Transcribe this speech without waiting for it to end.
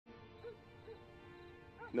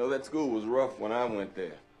You know, that school was rough when I went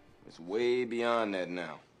there. It's way beyond that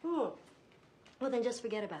now. Well, then just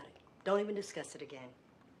forget about it. Don't even discuss it again.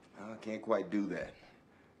 I can't quite do that.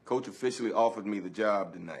 Coach officially offered me the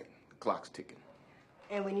job tonight. The clock's ticking.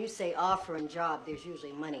 And when you say offer and job, there's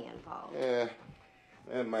usually money involved. Yeah,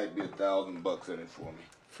 that might be $1,000 in it for me.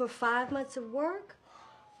 For 5 months of work?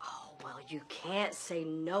 Oh, well, you can't say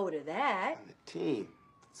no to that. And the team,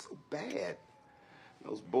 it's so bad.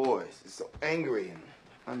 Those boys, they're so angry and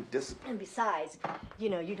undisciplined. And besides, you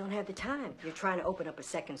know, you don't have the time. You're trying to open up a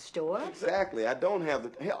second store. Exactly. I don't have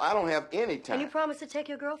the... Hell, I don't have any time. And you promised to take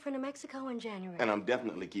your girlfriend to Mexico in January. And I'm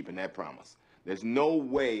definitely keeping that promise. There's no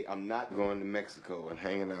way I'm not going to Mexico and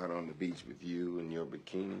hanging out on the beach with you in your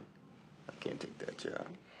bikini. I can't take that job.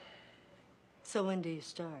 So when do you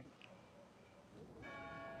start?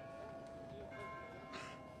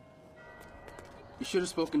 You should have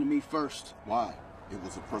spoken to me first. Why? It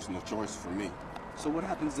was a personal choice for me. So what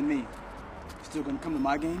happens to me? You still gonna come to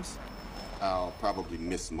my games? I'll probably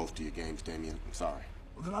miss most of your games, Damien. I'm sorry.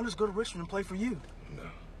 Well, then I'll just go to Richmond and play for you. No.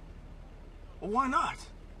 Well, why not?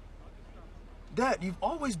 Dad, you've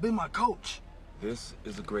always been my coach. This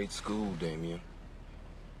is a great school, Damien.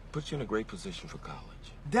 Puts you in a great position for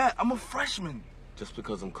college. Dad, I'm a freshman. Just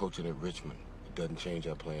because I'm coaching at Richmond, it doesn't change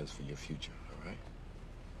our plans for your future, all right?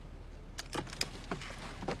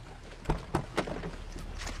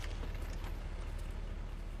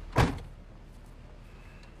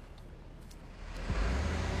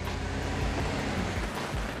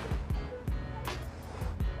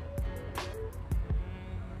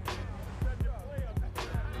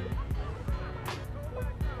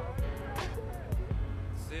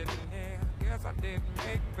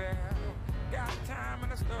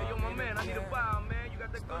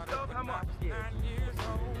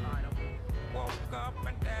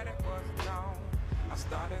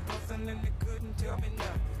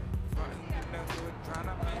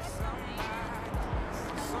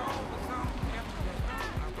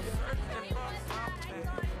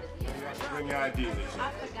 Bring your ID,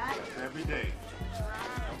 Ri'chard. Every day.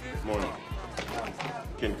 Good morning.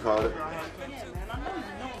 Ken Carter.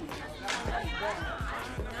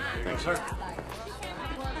 Thanks, sir.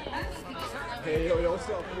 Hey, yo, what's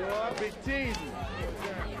up, boy? Big teasing.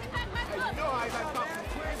 Hey, you know I got some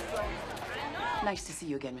twins, so. Nice to see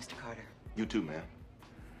you again, Mr. Carter. You too, ma'am.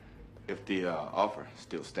 If the offer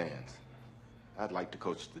still stands, I'd like to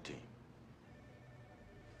coach the team.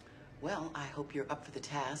 Well, I hope you're up for the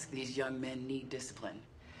task. These young men need discipline.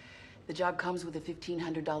 The job comes with a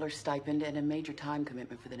 $1,500 stipend and a major time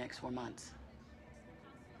commitment for the next 4 months.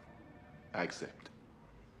 I accept.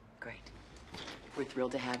 Great. We're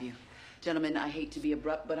thrilled to have you. Gentlemen, I hate to be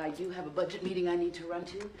abrupt, but I do have a budget meeting I need to run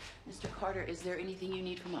to. Mr. Carter, is there anything you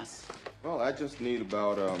need from us? Well, I just need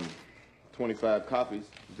about 25 copies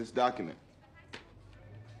of this document.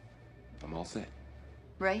 I'm all set.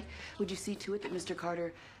 Ray, would you see to it that Mr.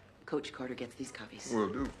 Carter, Coach Carter, gets these copies? Will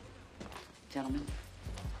do. Gentlemen.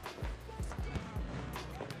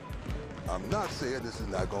 I'm not saying this is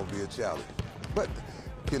not going to be a challenge, but,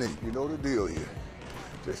 Kenny, you know the deal here.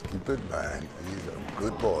 Just keep in mind, these are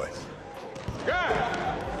good boys.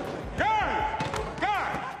 Guys! Guys!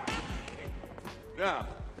 Guys! Now,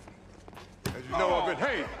 as you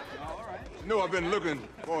know, I've been looking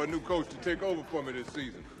for a new coach to take over for me this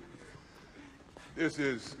season. This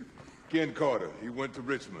is Ken Carter. He went to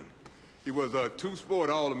Richmond. He was a two-sport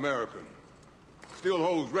All-American. Still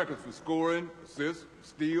holds records for scoring, assists,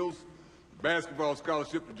 steals, basketball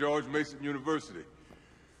scholarship to George Mason University.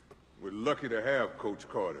 We're lucky to have Coach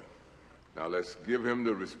Carter. Now let's give him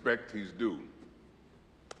the respect he's due.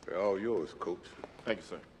 They're all yours, Coach. Thank you,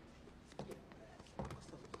 sir.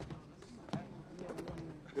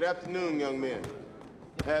 Good afternoon, young men.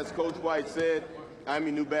 As Coach White said, I'm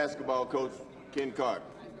your new basketball coach, Ken Carter.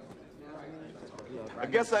 I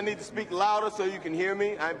guess I need to speak louder so you can hear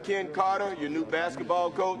me. I'm Ken Carter, your new basketball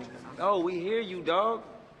coach. Oh, we hear you, dog.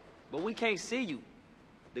 But we can't see you.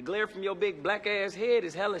 The glare from your big black-ass head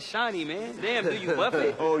is hella shiny, man. Damn, do you buff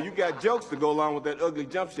it? Oh, you got jokes to go along with that ugly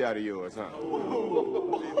jump shot of yours, huh?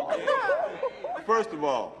 First of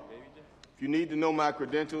all, if you need to know my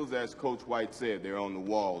credentials, as Coach White said, they're on the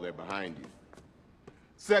wall, they're behind you.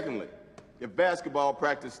 Secondly, if basketball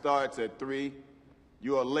practice starts at 3,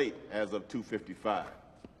 you are late as of 2:55.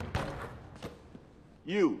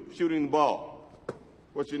 You, shooting the ball.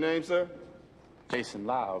 What's your name, sir? Jason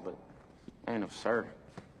Lyle, but I ain't no sir.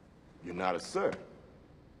 You're not a sir.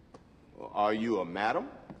 Well, are you a madam?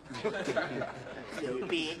 You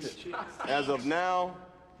bitch. As of now,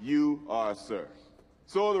 you are a sir.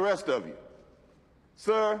 So are the rest of you.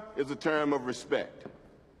 Sir is a term of respect.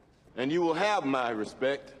 And you will have my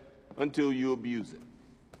respect until you abuse it.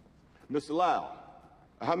 Mr. Lyle,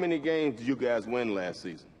 how many games did you guys win last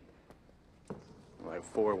season? Like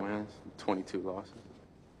 4 wins, 22 losses.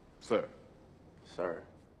 Sir. Sir.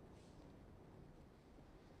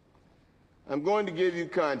 I'm going to give you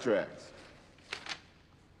contracts.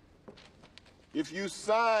 If you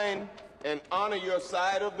sign and honor your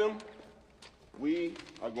side of them, we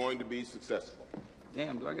are going to be successful.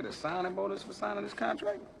 Damn, do I get a signing bonus for signing this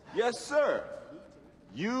contract? Yes, sir.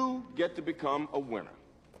 You get to become a winner.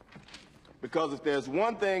 Because if there's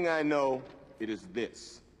one thing I know, it is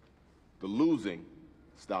this. The losing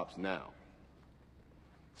stops now.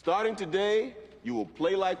 Starting today, you will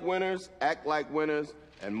play like winners, act like winners,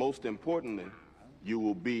 and most importantly, you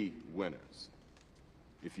will be winners.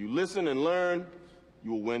 If you listen and learn,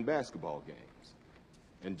 you will win basketball games.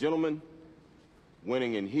 And gentlemen,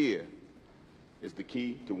 winning in here is the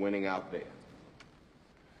key to winning out there.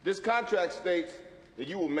 This contract states that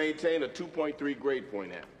you will maintain a 2.3 grade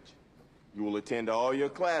point average. You will attend all your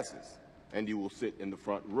classes, and you will sit in the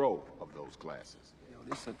front row of those classes. Yo,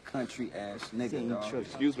 this a country-ass nigga, dog.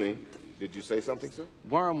 Excuse me, did you say something, sir?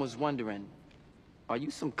 Worm was wondering, are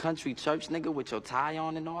you some country church nigga with your tie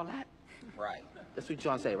on and all that? Right. That's what you're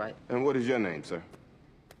trying to say, right? And what is your name, sir?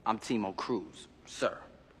 I'm Timo Cruz, sir.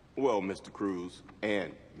 Well, Mr. Cruz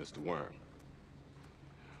and Mr. Worm,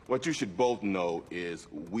 what you should both know is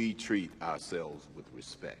we treat ourselves with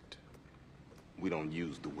respect. We don't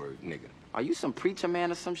use the word nigger. Are you some preacher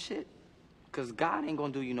man or some shit? Because God ain't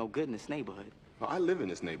gonna do you no good in this neighborhood. Well, I live in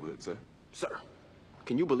this neighborhood, sir. Sir,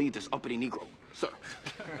 can you believe this uppity Negro? Sir.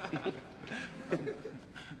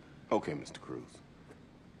 Okay, Mr. Cruz.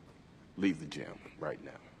 Leave the gym right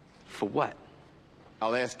now. For what?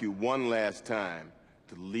 I'll ask you one last time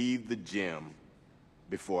to leave the gym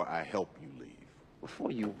before I help you leave.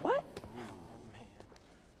 Before you what?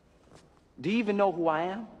 Do you even know who I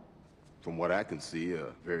am? From what I can see, a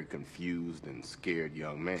very confused and scared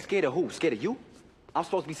young man. Scared of who? Scared of you? I'm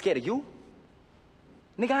supposed to be scared of you?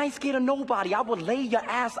 Nigga, I ain't scared of nobody. I would lay your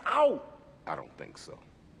ass out. I don't think so.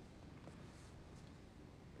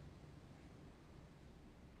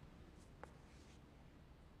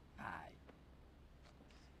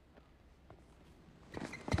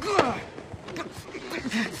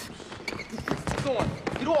 Go on,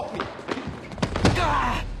 get off me.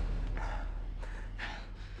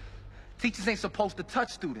 Teachers ain't supposed to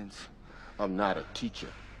touch students. I'm not a teacher.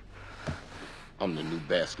 I'm the new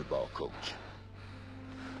basketball coach.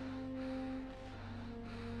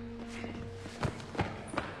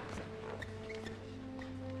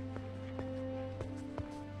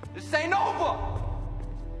 This ain't over.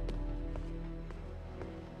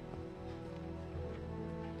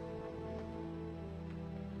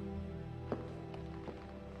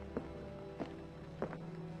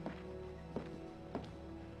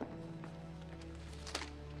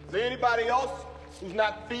 Is there anybody else who's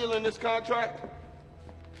not feeling this contract?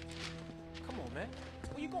 Come on, man.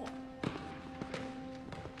 Where you going?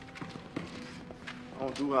 I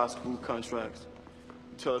don't do high school contracts.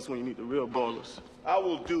 You tell us when you meet the real ballers. I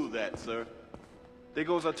will do that, sir. There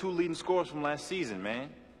goes our 2 leading scorers from last season, man.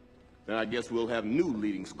 Then I guess we'll have new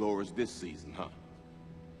leading scorers this season, huh?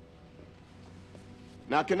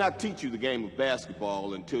 Now, I cannot teach you the game of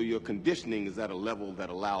basketball until your conditioning is at a level that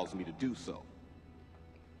allows me to do so.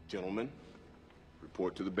 Gentlemen,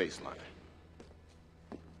 report to the baseline.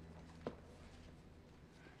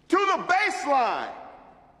 To the baseline!